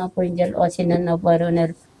घर नपुइन्जेल असिना नपऱ्यो भनेर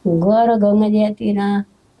गएर गङ्गाजियातिर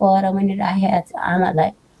पर पनि राखेको छ आमालाई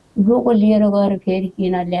डोको लिएर गएर फेरि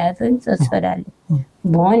किन ल्याएको नि त छोराले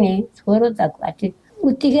भने छोरो त काटे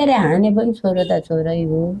उत्तिकै हाने पनि छोरो त छोरै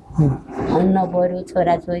हो भन्न पर्यो।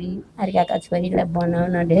 छोराछोरी अर्काका छोरीलाई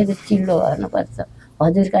बनाउन धेरै चिल्लो गर्नुपर्छ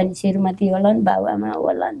हजुरका नि श्रीमती होला नि बाबुआमा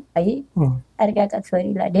होला नि है अर्काका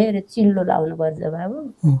छोरीलाई धेरै चिल्लो लाउनुपर्छ बाबु।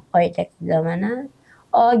 अहिलेको जमाना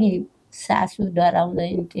अघि सासू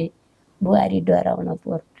डराउँदैन थिए बुहारी डराउन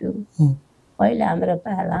पर्थ्यो। अहिले हाम्रो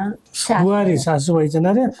पाला बुहारी सासू भइछन्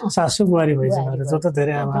अरे सासू बुहारी भइछन् अरे जो त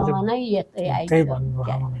धेरै आमाले नै यस्तै आइन्छ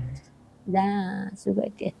जहाँसुकै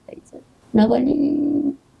त्यस्तै छ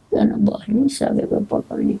नगरिकन बस्नु सकेको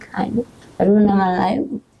पकाउने खानु रुनमा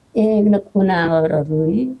लाग्यो एक्लो कुनाबाट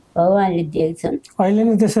रुई भगवान्ले देख्छन्। अहिले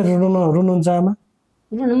नि त्यसरी रुनुहुन्छ आमा?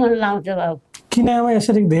 रुनु मन लाउँछ बाबु। किन आमा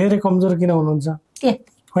यसरी धेरै कमजोर किन हुनुहुन्छ?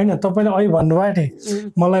 होइन तपाईँले अहिले भन्नुभयो नि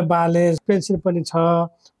मलाई बाले पेन्सन पनि छ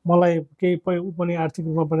मलाई केही पनि आर्थिक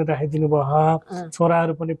रूपमा पनि राखिदिनु भयो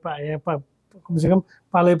छोराहरू पनि कमसेकम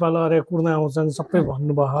पालै पालो अरे कुर्न आउँछन् सबै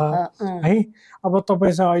भन्नुभयो है। अब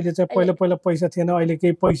तपाईँसँग अहिले चाहिँ पहिला पैसा थिएन अहिले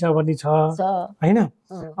केही पैसा पनि छ होइन।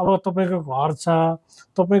 अब तपाईँको घर छ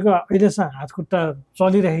तपाईँको अहिलेसम्म हात खुट्टा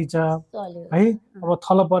चलिरहेछ है। अब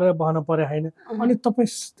थल परेर बहन पर्यो होइन अनि तपाईँ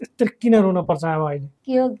यस्तो किन रुन पर्छ अब अहिले?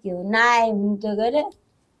 के हो नआए हुन्थ्यो गरे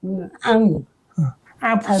आउनु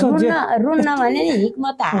रुन्न भने नि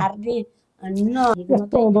हिक्मत हार्ने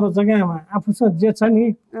यस्तो हुँदो रहेछ क्या आमा आफूसँग जे छ नि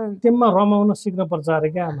त्यसमा रमाउन सिक्न पर्छ अरे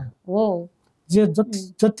क्या आमा। हो जे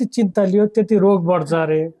जति चिन्ता लियो त्यति रोग बढ्छ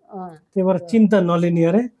अरे त्यही भएर चिन्ता नलिने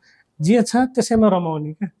अरे जे छ त्यसैमा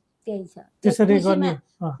रमाउने क्या त्यही छ त्यसरी गर्ने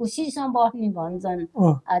खुसीसँग बस्ने भन्छन्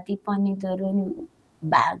ती पण्डितहरू नि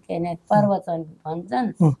के अरे प्रवचन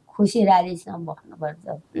भन्छन् खुसी रालीसँग बस्नुपर्छ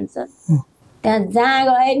भन्छ त्यहाँ जहाँ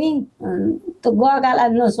गए नि त्यो गएकालाई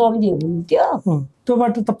नसम्झी हुन्थ्यो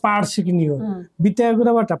त्योबाट त पाठ सिक्ने हो बितेको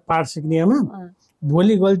कुराबाट पाठ सिक्ने आमा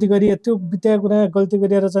भोलि गल्ती गरिए त्यो बितेको कुरा गल्ती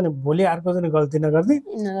गरिएर चाहिँ भोलि अर्को चाहिँ गल्ती नगर्ने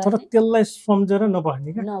तर त्यसलाई सम्झेर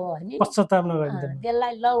नबस्ने क्या पश्चाताप नगर्ने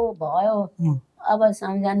त्यसलाई लौ भयो अब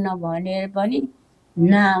सम्झन्न भनेर पनि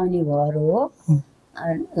नआउने भएर हो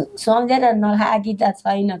सम्झेर नखाएकी त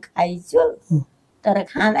छैन खाइछु तर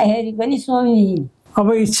खाँदाखेरि पनि सम्झिने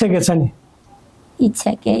अब इच्छा के छ नि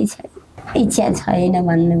इच्छा केही छैन इच्छा छैन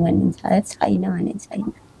भन्नु भनिन्छ छैन भने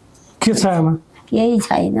छैन के छ आमा केही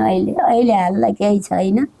छैन अहिले हाललाई केही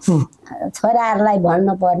छैन छोराहरूलाई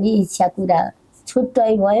भन्नु पर्ने इच्छा कुरा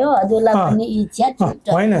छुट्टै भयो हजुरलाई पनि इच्छा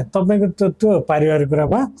छुट्टै होइन तपाईँको त्यो पारिवारिक कुरा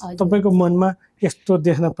भयो तपाईँको मनमा यस्तो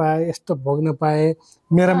देख्न पाए यस्तो भोग्न पाए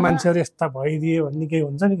मेरा मान्छेहरू यस्ता भइदिए भन्ने केही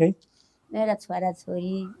हुन्छ नि केही मेरा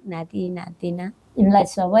छोराछोरी नाति नातिना यिनलाई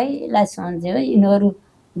सबैलाई सम्झ्यो यिनीहरू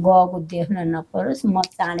गएको देख्न नपरोस् म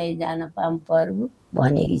चाँडै जान पर्यो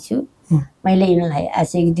भनेकी छु मैले यिनलाई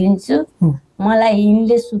आशिक दिन्छु मलाई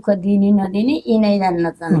यिनले सुख दिने नदिने यिनै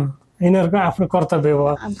जान्नछन् यिनीहरूको आफ्नो कर्तव्य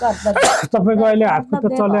भयो तपाईँको अहिले हातको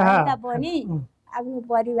त चले पनि आफ्नो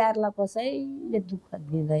परिवारलाई कसैले दुःख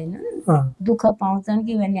दिँदैन दुःख पाउँछन्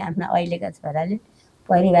कि भने आफ्नो अहिलेका छोराले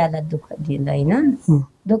परिवारलाई दुःख दिँदैनन्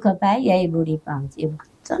दुःख पाए यही बुढी पाउँछ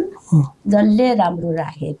भन्छन् जसले राम्रो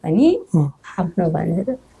राखे पनि आफ्नो भनेर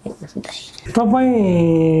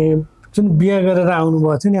तपाईँ जुन बिहा गरेर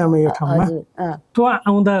आउनुभएको थियो नि आमा यो ठाउँमा त्यो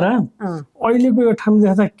आउँदा र अहिलेको यो ठाउँ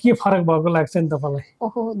देख्दा के फरक भएको लाग्छ नि तपाईँलाई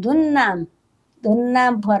ओहो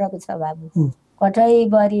धुन्नाम फरक छ बाबु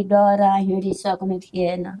कतैभरि डरा हिँडिसक्नु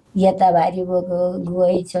थिएन यता भारी बोको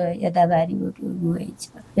गुहै छ यता भारी बोको गुहै छ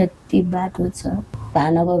यति बाटो छ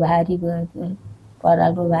धानको भारी गयो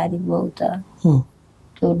परालको भारी गयो त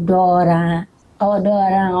त्यो डरा अब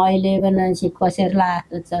डरा अहिले पनि कसेर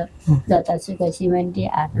लागेको छ जतासुकै सिमेन्टी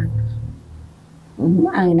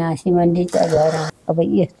आँगना सिमेन्टी छ घर अब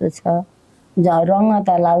यस्तो छ रङ त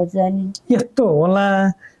लाउँछ नि यस्तो होला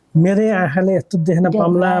मेरै आँखाले यस्तो देख्न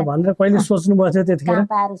पाउँला भनेर कहिले सोच्नु भएको थियो त्यतिखेर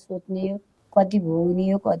पाएर सोच्ने हो कति भोग्ने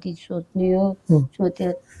हो कति सोच्ने हो सोच्यो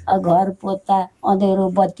घर पोता अँधेरो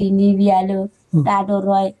बत्ती निभिहाल्यो टाढो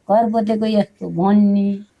रहे घर पोतेको यस्तो भन्ने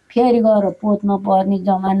फेरि गएर पोत्न पर्ने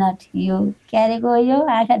जमाना थियो क्यारे गयो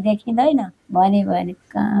आँखा देखिँदैन भने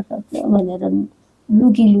कहाँ त भनेर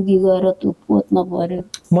लुकी गएर त्यो पोत्न पर्यो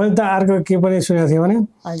मैले त अर्को के पनि सुनेको थिएँ भने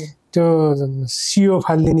त्यो सियो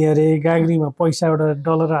फालिदिने अरे गाग्रीमा पैसा एउटा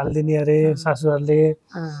डलर हालिदिने अरे सासूहरूले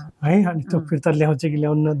है अनि त्यो फिर्ता ल्याउँछ कि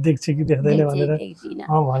ल्याउन देख्छ कि देख्दैन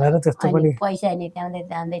भनेर त्यस्तो पनि पैसा निकाल्दै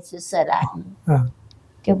जाँदैछु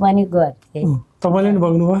त्यो पनि गर्थेँ तपाईँले नि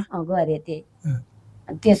भोग्नुभयो गरेँ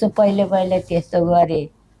त्यसो पहिले त्यस्तो गरे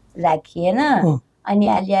राखिएन अनि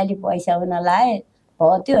अलि पैसा हुन लाए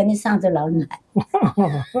हो त्यो अनि साँचो लाउनु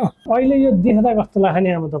लाग्यो अहिले यो देख्दा कस्तो लाग्छ नि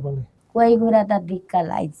आमा तपाईँलाई कोही कुरा त दिक्क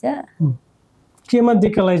लाग्छ केमा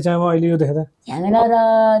दिक्क लाग्छ अब अहिले यो देख्दा झ्याङ्रा र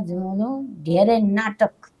झुनु धेरै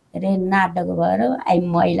नाटक भएर आई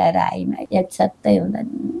महिला र आईमा एकसाथै हुँदा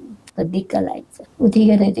दिक्क लाग्छ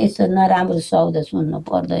उतिखेर त्यस्तो नराम्रो शब्द सुन्नु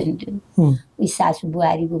पर्दैन थियो उही सासू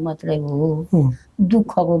बुहारीको मात्रै हो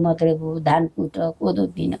दुःखको मात्रै हो धान कुट कोदो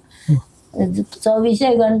पिन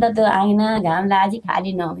 24 घण्टा त्यो आँगना घाम लाजी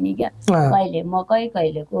खाली नहुने क्या कहिले मकै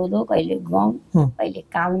कहिले कोदो कहिले गहुँ कहिले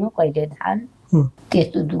काउनु कहिले धान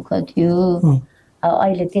त्यस्तो दुःख थियो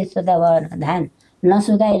अहिले त्यस्तो त भएन धान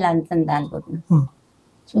नसुकाइ लान्छन् धान कुट्नु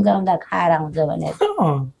सुकाउँदा खाएर आउँछ भनेर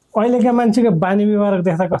अहिलेका मान्छेको बानी व्यवहार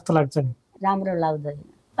देख्दा कस्तो लाग्छ नि राम्रो लाग्दैन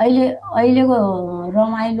अहिलेको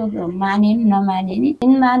रमाइलो माने नमाने नि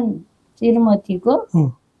इन्मान श्रीमतीको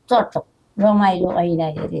चटक रमाइलो ऐना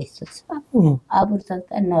हेरे यस्तो छ अब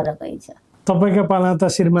त नरकै छ तपाईँको पाला त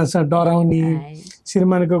श्रीमानसँग डराउने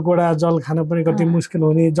श्रीमानको गोडा जल खान पनि कति मुस्किल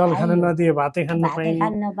हुने जल खान नदिए भातै खान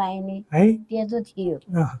नपाइने है त्यस्तो थियो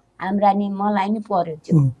हाम्रा नि मलाई नि पर्यो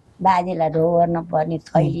त्यो बाजेलाई ढोर्न पर्ने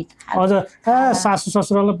थैली हजुर सासू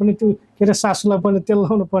ससुरालाई पनि त्यो के अरे सासूलाई पनि तेल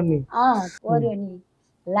लाउनु पर्ने पर्यो नि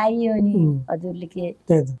लाइयो नि हजुरले के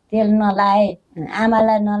तेल नलाए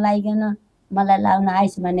आमालाई नलाइकन मलाई लाउन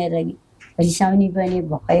आइस भनेर रिसाउने पनि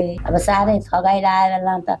भए अब साह्रै थगाइ लाएर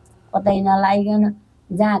लाउँदा कतै नलाइकन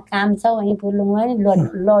जहाँ काम छ वहीँ पुर्लुङमा नि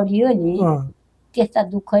लडियो नि त्यस्ता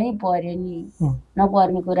दुःख नै पर्यो नि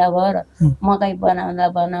नपर्ने कुरा भएर मकै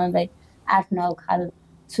बनाउँदै 8-9 खाल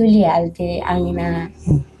चुलिहाल्थे आँगना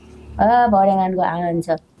भडेगानको आँगन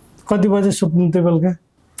छ। कति बजे सुत्नुहुन्थ्यो बेलुका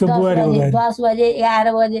त्यो बुहारी हुँदैन? 10 बजे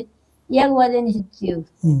 11 बजे 1 बजे नि सुत्थ्यो।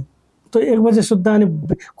 त्यो 1 बजे सुत्दा अनि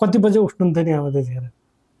कति बजे उठ्नुहुन्थ्यो नि अब त्यतिखेर?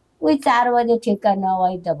 उही 4 बजे ठिक्का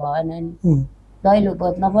नभई त भएन नि। दैलो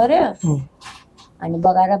पोत्न पर्यो, अनि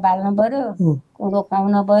बगाएर बाल्न पर्यो, कुँडो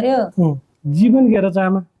खुवाउन पर्यो। जीवन के रहेछ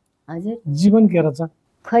आमा? हजुर जीवन के रहेछ?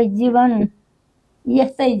 खै जीवन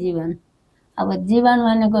यस्तै जीवन। अब जीवन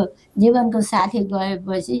भनेको जीवनको साथी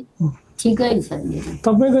गएपछि ठिकै छ।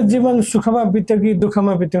 तपाईँको जीवन सुखमा बित्यो कि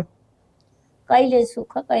दुःखमा बित्यो? कहिले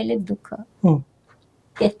सुख कहिले दुःख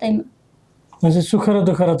त्यस्तैमा। सुख र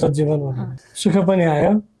दुःख रहेछ जीवनमा। सुख पनि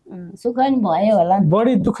आयो, सुख नि भयो होला।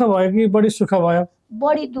 बढी दुःख भयो कि बढी सुख भयो?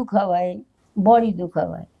 बढी दुःख भयो, बढी दुःख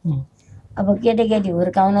भयो। अब केटी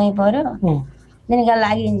हुर्काउनै पर्यो, तिनका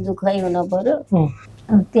लागि दुःखै हुन पर्यो।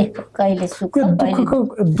 त्यस्तो कहिले सुख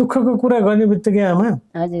दुःखको कुरा गर्ने बित्तिकै आमा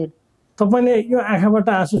हजुर तपाईँले यो आँखाबाट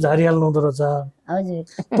आँसु झारिहाल्नु हुँदो रहेछ। हजुर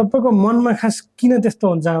तपाईँको मनमा खास किन त्यस्तो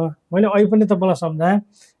हुन्छ आमा? मैले अहिले पनि तपाईँलाई सम्झाएँ,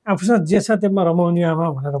 आफूसँग जे छ त्यसमा रमाउने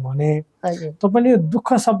आमा भनेर भने। तपाईँले दुःख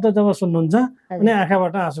शब्द जब सुन्नुहुन्छ अनि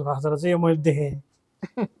आँखाबाट आँसु खस्दो रहेछ, यो मैले देखेँ।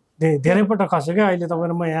 धेरै पटक खस्यो क्या। अहिले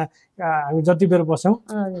तपाईँ र म यहाँ हामी जति बेर बस्यौँ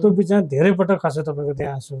त्यो बिचमा धेरै पटक खस्यो तपाईँको त्यो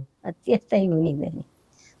आँसु। त्यस्तै हुने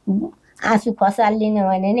आँसु खसालिने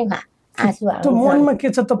भने नि आँसु त्यो मनमा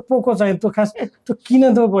के छ त पोको चाहिँ त्यो खास त्यो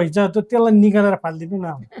किन त भइन्छ त्यसलाई निकालेर फालिदिनु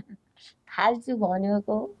न। फाल्छु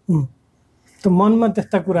भनेको त्यो मनमा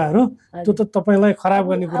त्यस्ता कुराहरू त्यो त तपाईँलाई खराब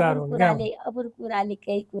गर्ने कुराहरू हुन् क्या। अरू कुराले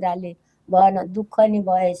केही कुराले भएन, दुःख नि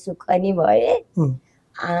भए सुख नि भए।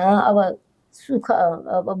 अब सुख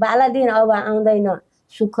अब बाला दिन अब आउँदैन।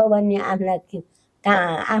 सुख भन्ने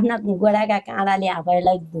आफ्ना गोडाका काँडाले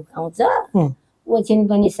आफैलाई दुखाउँछ, ओछिन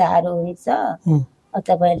पनि साह्रो हुन्छ।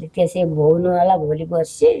 तपाईँले त्यसै भोग्नु होला भोलि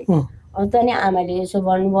पर्सि। अन्त नि आमाले यसो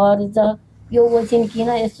भन्नुभयो रहेछ, यो ओछिन किन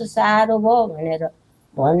यस्तो साह्रो भयो भनेर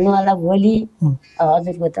भन्नु होला भोलि।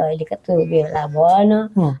 हजुरको त अहिले त्यो बेला भएन,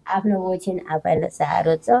 आफ्नो ओछिन आफैलाई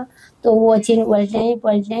साह्रो छ। त्यो ओछिन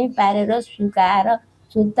पल्ट्याइ पारेर सुकाएर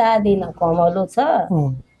सुत्ता दिन कमलो छ,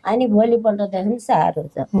 अनि भोलिपल्टदेखि साह्रो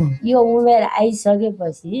छ। यो उमेर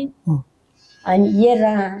आइसकेपछि अनि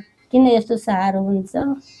किन यस्तो साह्रो हुन्छ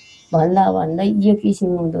भन्दा यो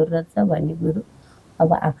किसिम हुँदो रहेछ भन्ने कुरो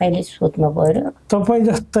अब आफैले सोध्नु पर्यो। तपाईँ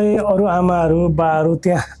जस्तै अरू आमाहरू बाहरू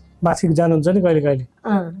त्यहाँ माथि जानुहुन्छ नि कहिले कहिले?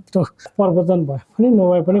 त्यो प्रवचन भए पनि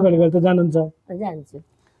नभए पनि कहिले कहिले त जानुहुन्छ? जान्छु।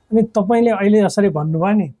 अनि तपाईँले अहिले यसरी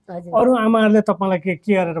भन्नुभयो नि, अरू आमाहरूले तपाईँलाई के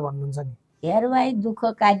गरेर भन्नुहुन्छ नि? हेर भाइ दुःख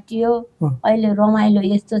काटियो, अहिले रमाइलो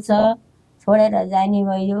यस्तो छ, छोडेर जाने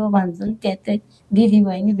भयो भन्छन्। त्यस्तै दिदी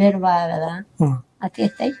बहिनी भेट भयो बेला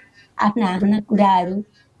त्यस्तै आफ्ना आफ्ना कुराहरू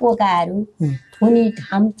पोकाहरू थुनी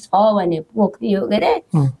ठाम छ भने पोखियो के अरे,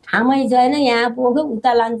 ठामै छैन यहाँ पोख्यो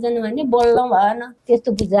उता लान्छन् भने बोल्न भएन।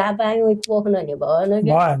 त्यस्तो जहाँ पायो उही पोख्न नि भएन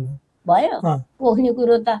भयो। पोख्ने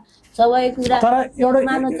कुरो त सबै कुरा एउटा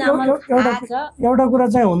कुरा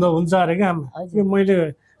चाहिँ हुन्छ अरे क्या आमा।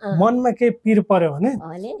 मैले मनमा केही पिर पर्यो भने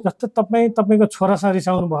जस्तो तपाईँको छोरासँग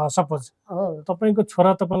रिसाउनु भयो, सपोज तपाईँको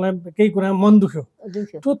छोरा तपाईँलाई केही कुरा मन दुख्यो,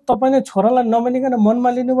 त्यो तपाईँले छोरालाई नभनिकन मनमा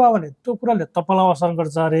लिनुभयो भने त्यो कुराले तपाईँलाई असर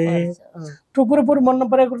गर्छ अरे। त्यो कुरो पुरो मन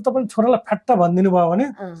नपरेको कुरो तपाईँले छोरालाई फ्याट्ट भनिदिनु भयो भने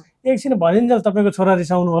एकछिन भनिन्जेल तपाईँको छोरा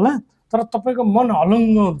रिसाउनु होला, तर तपाईँको मन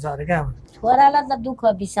हलुङ्ग हुन्छ अरे क्या। छोरालाई त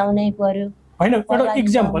दुःख बिसाउनै पर्यो होइन, एउटा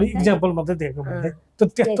इक्जाम्पल मात्रै दिएको मैले। त्यो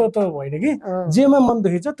त्यस्तो त होइन कि जेमा मन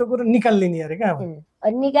दुखी छ त्यो कुरो निकालिदिने अरे क्या।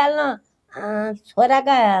 निकाल्न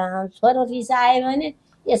छोरो रिसायो भने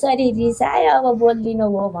यसरी रिसायो अब बोलिदिनु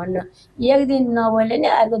भयो भन्न, एक दिन नबोले नि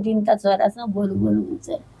अर्को दिन त छोरासँग बोल्नु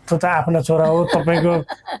हुन्छ। त्यो त आफ्नो छोरा हो,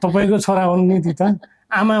 तपाईँको छोरा हुन् नि। ती त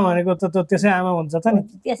आमा भनेको त त्यसै आमा हुन्छ त नि।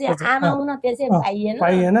 त्यसै आमा हुन त्यसै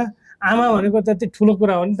पाइएन। आमा भनेको त्यति ठुलो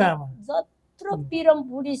कुरा हो नि त। आमा जत्रो पिरम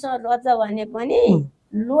बुढीसँग रच भने पनि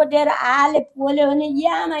लोटेर आले पोल्यो भने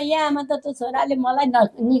यामा त त्यो छोराले मलाई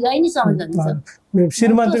निकै नि सम्झन्छ।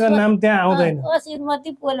 श्रीमतीको नाम त्यहाँ आउँदैन,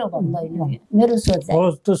 श्रीमती पोल्यो भन्दैन मेरो सोच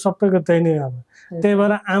हो। त्यो सबैको त्यही नै अब। त्यही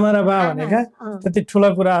भएर आमा र बा भनेका त्यति ठुला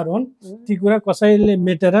कुराहरू हुन्। ती कुरा कसैले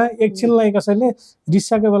मेटेर एकछिनलाई कसैले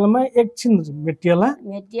रिसाएको बेलामा एकछिन मेटिएला,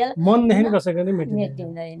 मनदेखि कसैको नि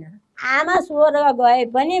मेटिँदैन। आमा स्वर्ग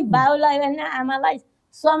गए पनि बाउलाई भने आमालाई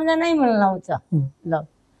सम्झनै मन लाउँछ। ल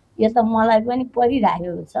यो त मलाई पनि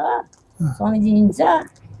परिरहेको छ, सम्झिन्छ।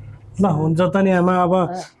 ल हुन्छ त नि आमा। अब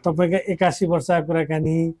तपाईँको 81 वर्षको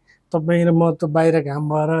कुराकानी, तपाईँ र म त बाहिर घाम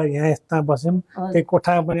भएर यहाँ यस्ता बस्यौँ, त्यही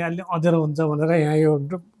कोठा पनि अलि अँध्यारो हुन्छ भनेर यहाँ यो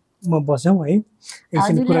म बस्यौँ है,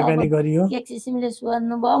 एकछिन कुराकानी गरियो। एक किसिमले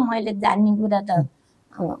सोध्नु भयो, मैले जान्ने कुरा त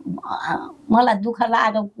मलाई दुःख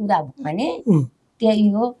लागेको कुरा भने त्यही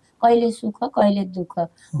हो। कहिले सुख कहिले दुःख,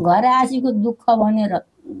 घर आसीको दुःख भनेर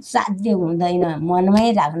साध्य हुँदैन,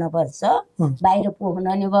 मनमै राख्नुपर्छ, बाहिर पोख्न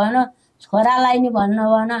नि भएन, छोरालाई नि भन्नु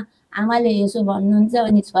भएन। आमाले यसो भन्नुहुन्छ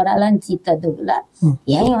भने छोरालाई नि चित्त दुख्ला,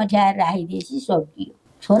 यहीँ अँठ्याएर राखिदिएपछि सकियो।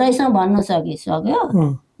 छोरासँग भन्न सक्यो,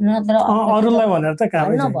 नत्र अरूलाई भनेर त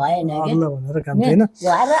काम भन्न भएन कि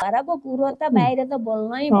घरको कुरो त बाहिर त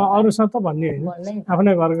बोल्नै अरूसँग त भन्ने होइन,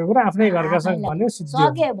 आफ्नै घरको कुरा आफ्नै घरकासँग भन्यो।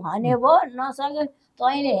 सक्यो भने भयो, नसक्यो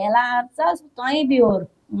तैँले हेला हार्छस्, तैँ बिहोर,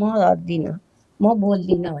 म हट्दिनँ, म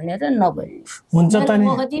बोल्दिनँ भनेर नबोल्ने हुन्छ त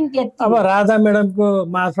नि। अब राधा म्याडमको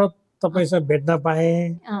मार्फत तपाईँसँग भेट्न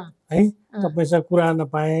पाएँ है, तपाईँसँग कुरा गर्न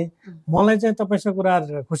पाएँ, मलाई चाहिँ तपाईँसँग कुरा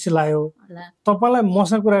गरेर खुसी लाग्यो। तपाईँलाई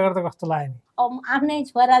मसँग कुरा गर्दा कस्तो लाग्यो नि? आफ्नै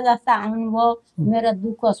छोरा जस्ता आउनुभयो, मेरो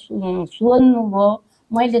दुःख सोध्नु भयो,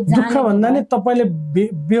 मैले दुःख भन्दा नि तपाईँले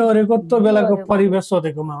बेहोरेको त्यो बेलाको परिवेश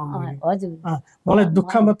सोधेकोमा हजुर मलाई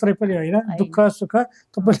दुःख मात्रै पनि होइन, दुःख सुख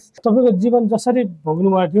तपाईँको जीवन जसरी भोग्नु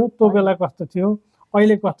भएको थियो त्यो बेला कस्तो थियो,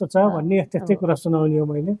 अहिले कस्तो छ भन्ने त्यस्तै कुरा सुनाउने हो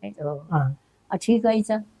मैले। ठिकै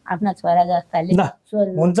छ, आफ्ना छोरा जस्ताले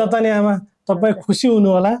हुन्छ त नि आमा, तपाईँ खुसी हुनु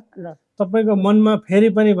होला। तपाईँको मनमा फेरि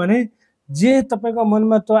पनि भने जे तपाईँको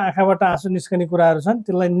मनमा त्यो आँखाबाट आँसु निस्कने कुराहरू छन्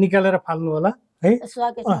त्यसलाई निकालेर फाल्नु होला है,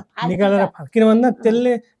 निकालेर किन भन्दा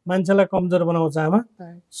त्यसले मान्छेलाई कमजोर बनाउँछ आमा।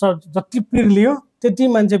 जति पिर लियो त्यति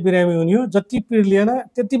मान्छे बिरामी हुने हो, जति पिर लिएन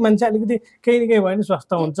त्यति मान्छे अलिकति केही न केही भयो भने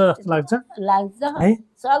स्वस्थ हुन्छ जस्तो लाग्छ है।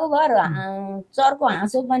 सगभर चर्को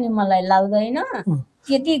हाँसो पनि मलाई लाग्दैन,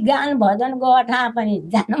 त्यति गान भजन गठा पनि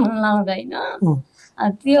जान मन लाउँदैन।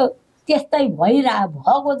 त्यो त्यस्तै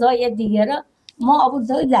भएको छ यतिखेर, म अब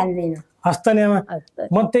जान्दिनँ। हस्त नि आमा,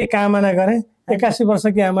 म त्यही कामना गरेँ 81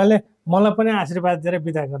 वर्षकी आमाले मलाई पनि आशीर्वाद दिएर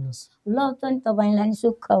बिदा गर्नुहोस्। ल त नि, तपाईँलाई नि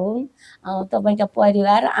सुख हुन्, तपाईँको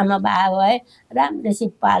परिवार आमा बाबा भए राम्रोसी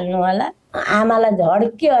पाल्नु होला, आमालाई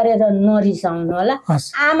झड्के अरेर नरिसाउनु होला।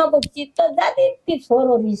 आमाको चित्त जति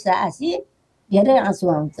छोरो रिसासी धेरै आँसु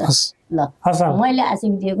आउँछ। ल मैले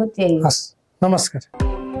आशीर्वाद दिएको त्यही हो। नमस्कार।